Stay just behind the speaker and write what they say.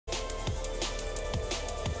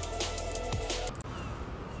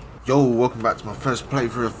Yo, welcome back to my first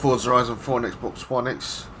playthrough of Forza Horizon 4 on Xbox One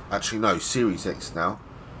X. Actually no, Series X now.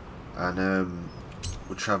 And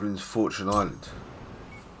we're travelling to Fortune Island.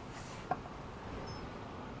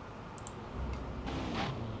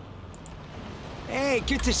 Hey,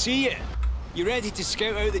 good to see you. You ready to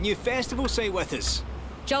scout out the new festival site with us?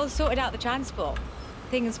 Joel sorted out the transport.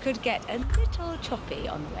 Things could get a little choppy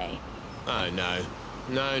on the way. Oh, no.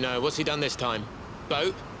 No. What's he done this time?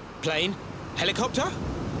 Boat? Plane? Helicopter?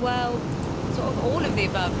 Well, sort of all of the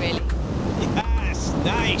above, really. Yes,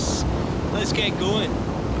 nice. Let's get going.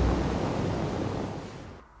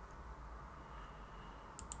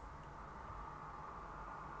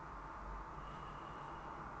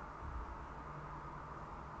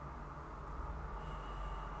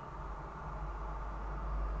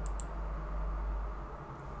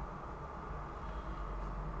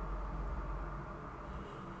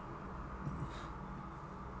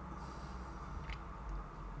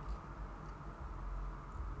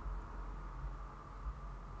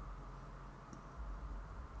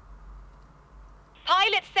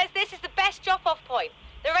 Pilot says this is the best drop-off point.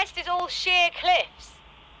 The rest is all sheer cliffs.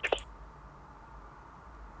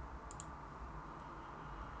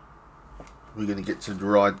 We're going to get to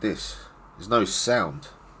ride this. There's no sound.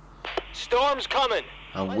 Storm's coming.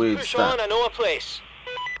 How Let's weird's push that? on, I know a place.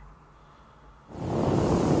 There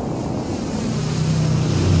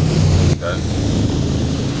you go.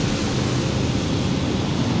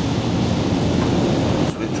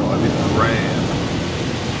 So we're driving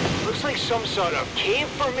around. Looks like some sort of cave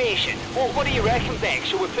formation. Well, what do you reckon, Beck?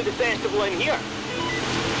 Shall we put the festival in here?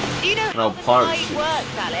 Do you know No, how the pirate tide ships.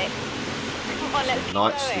 works, Alex? Come on, let's keep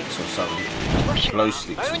going. Nightsticks or something. Pushing Glow that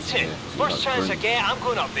sticks, mountain. isn't it? First Like chance I green. get, I'm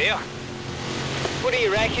going up there. What do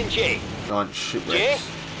you reckon, Jay? Giant Jay? shipwrecks.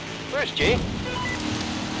 Where's Jay?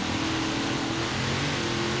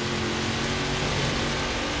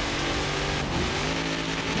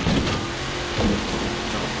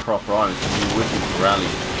 Proper island, it's a wicked rally.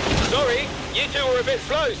 Sorry, you two were a bit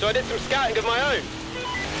slow, so I did some scouting of my own.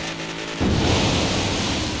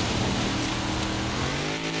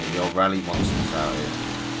 The old rally monsters out here.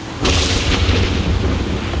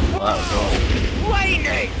 Well, that was awesome.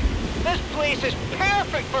 Lightning! This place is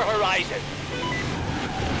perfect for Horizon.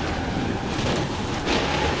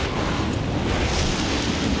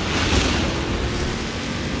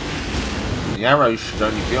 The arrows should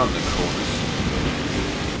only be on the corners.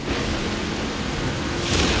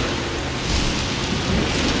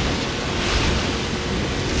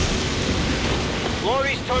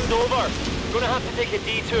 Lorry's turned over. Gonna have to take a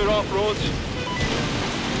detour off-road.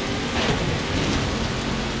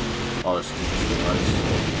 Oh, it's interesting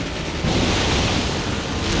race.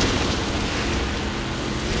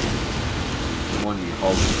 Come on, you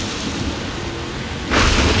hog.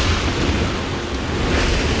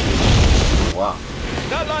 Wow.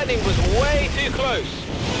 That lightning was way too close.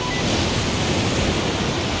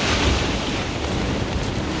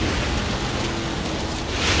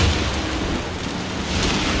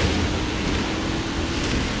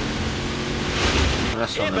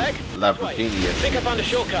 That's Here, on Beck. a Lamborghini. I think I found a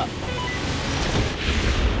shortcut.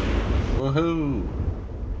 Woohoo!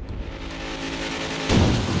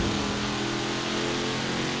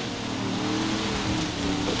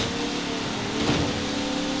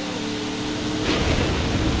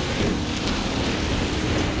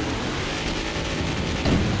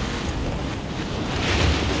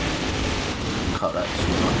 Cut that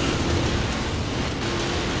too much.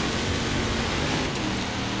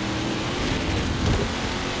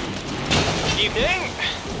 Evening.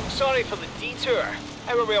 Sorry for the detour.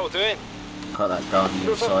 How are we all doing? Cut that down the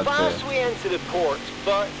There's a inside fast there. way into the port,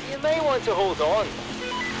 but you may want to hold on.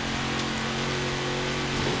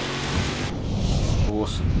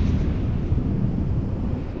 Awesome.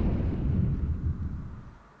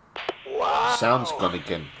 Wow. Sound's gone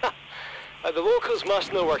again. The locals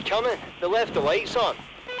must know we're coming. They left the lights on.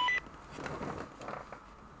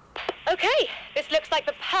 Okay, this looks like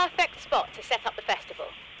the perfect spot to set up the festival.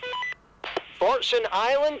 Fortune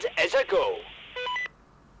Island is a go.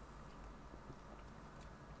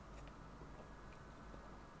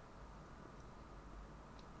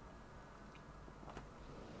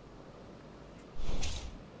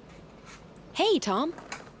 Hey, Tom.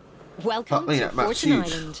 Welcome me, to that map's Fortune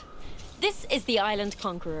huge. Island. This is the Island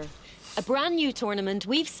Conqueror, a brand new tournament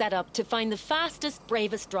we've set up to find the fastest,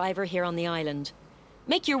 bravest driver here on the island.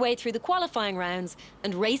 Make your way through the qualifying rounds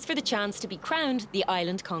and race for the chance to be crowned the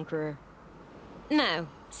Island Conqueror. Now,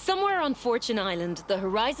 somewhere on Fortune Island, the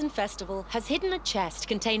Horizon Festival has hidden a chest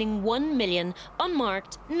containing 1 million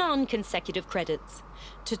unmarked, non-consecutive credits.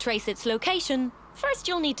 To trace its location, first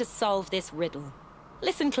you'll need to solve this riddle.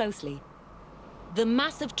 Listen closely. The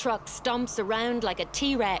massive truck stomps around like a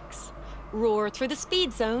T-Rex. Roar through the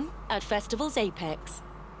speed zone at Festival's apex.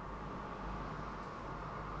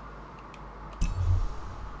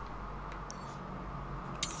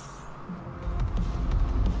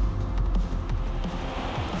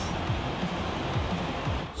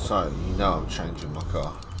 So, you know I'm changing my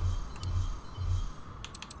car.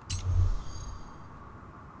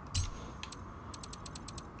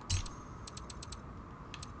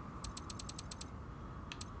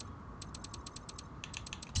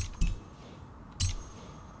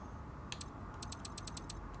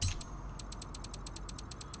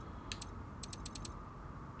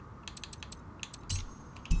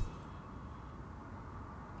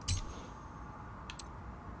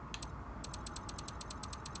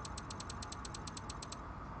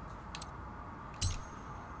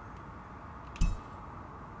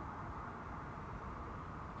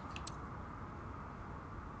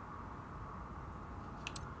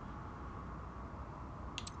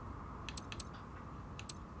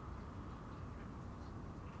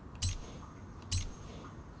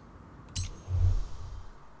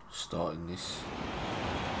 Starting this.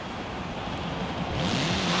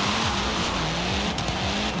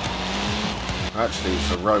 Actually,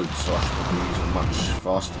 it's a road, so I should be using a much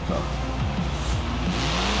faster car.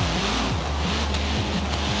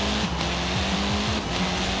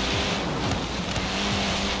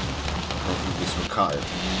 I think this will cut it.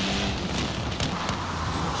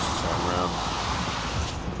 So just turn around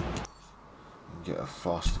and get a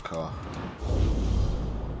faster car.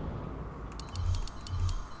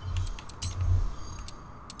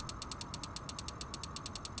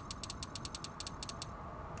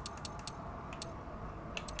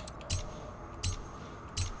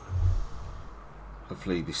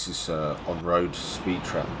 Hopefully this is on-road speed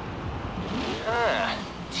trap. Ah,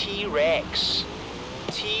 T-Rex.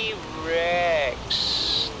 T-Rex.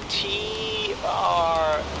 T-R-X.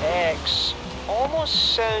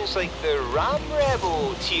 Almost sounds like the Ram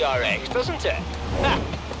Rebel TRX, doesn't it? Ha!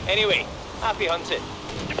 Anyway, happy hunting.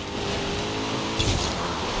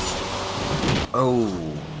 Oh.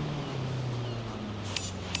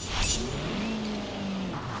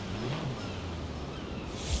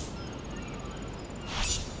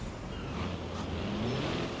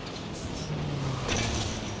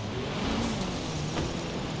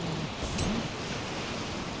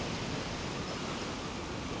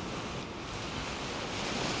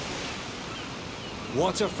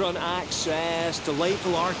 Waterfront access,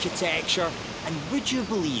 delightful architecture, and would you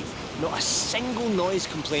believe, not a single noise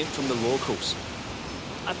complaint from the locals.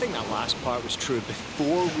 I think that last part was true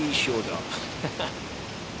before we showed up.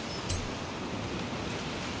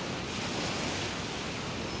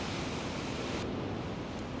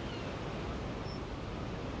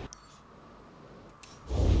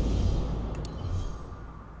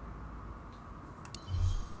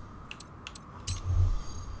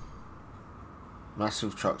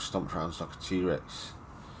 Massive truck stomped around like a T-Rex.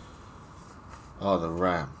 Oh, the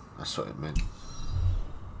Ram. That's what it meant.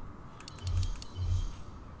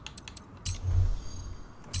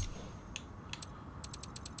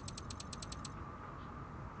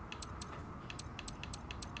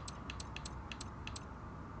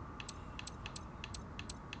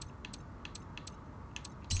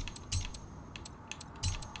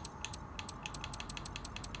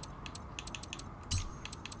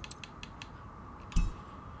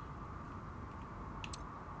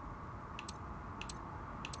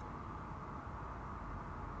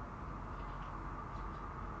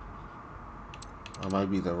 Or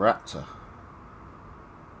maybe the Raptor.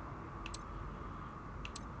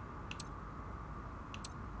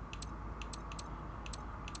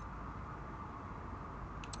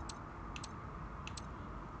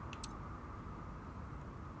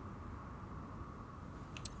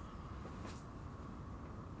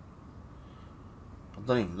 I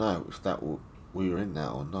don't even know if that we were in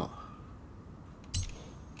that or not.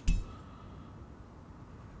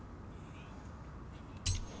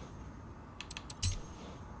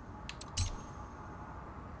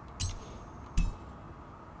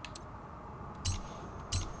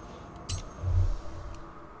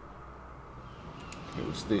 It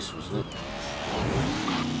was this, wasn't it?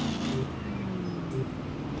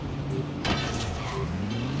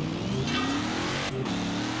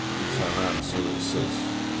 Turn around and see what it says.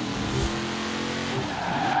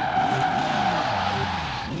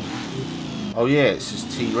 Oh yeah, it says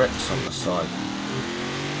T-Rex on the side.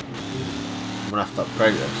 I'm gonna have to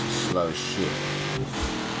upgrade it, it's slow as shit.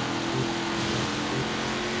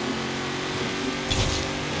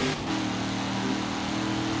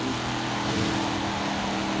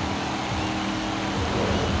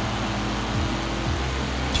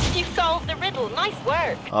 middle. Nice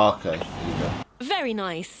work. Okay, here you go. Very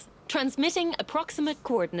nice. Transmitting approximate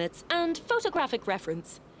coordinates and photographic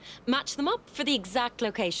reference. Match them up for the exact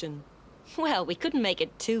location. Well, we couldn't make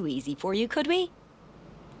it too easy for you, could we?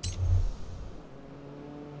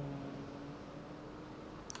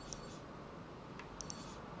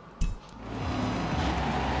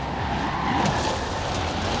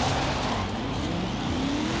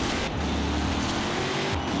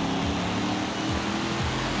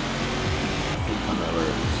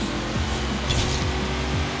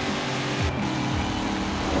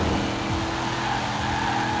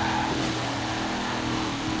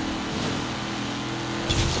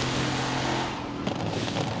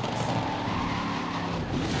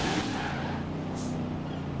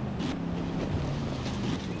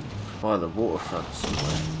 By the waterfront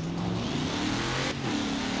somewhere.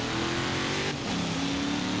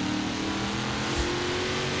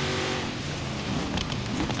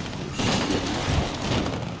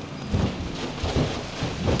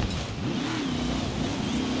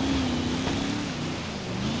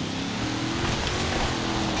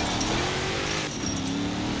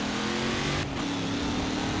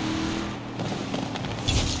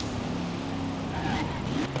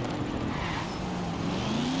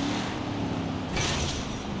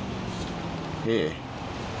 Here.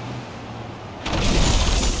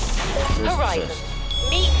 Horizon.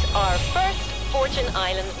 Meet our first Fortune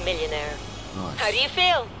Island millionaire. Nice. How do you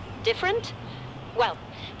feel? Different? Well,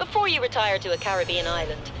 before you retire to a Caribbean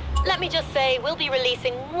island, let me just say we'll be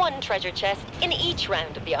releasing one treasure chest in each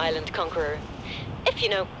round of the Island Conqueror. If,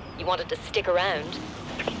 you wanted to stick around.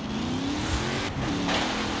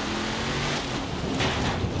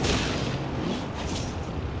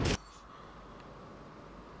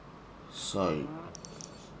 So,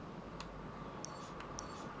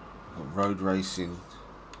 got road racing,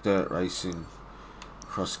 dirt racing,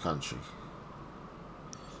 cross country.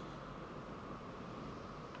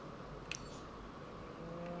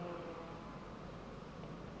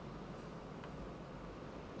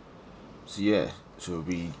 So yeah, so we'll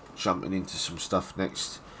be jumping into some stuff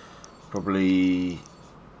next, probably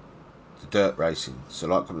the dirt racing. So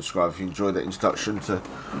like, comment, subscribe if you enjoyed that introduction to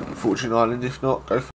Fortune Island. If not, go for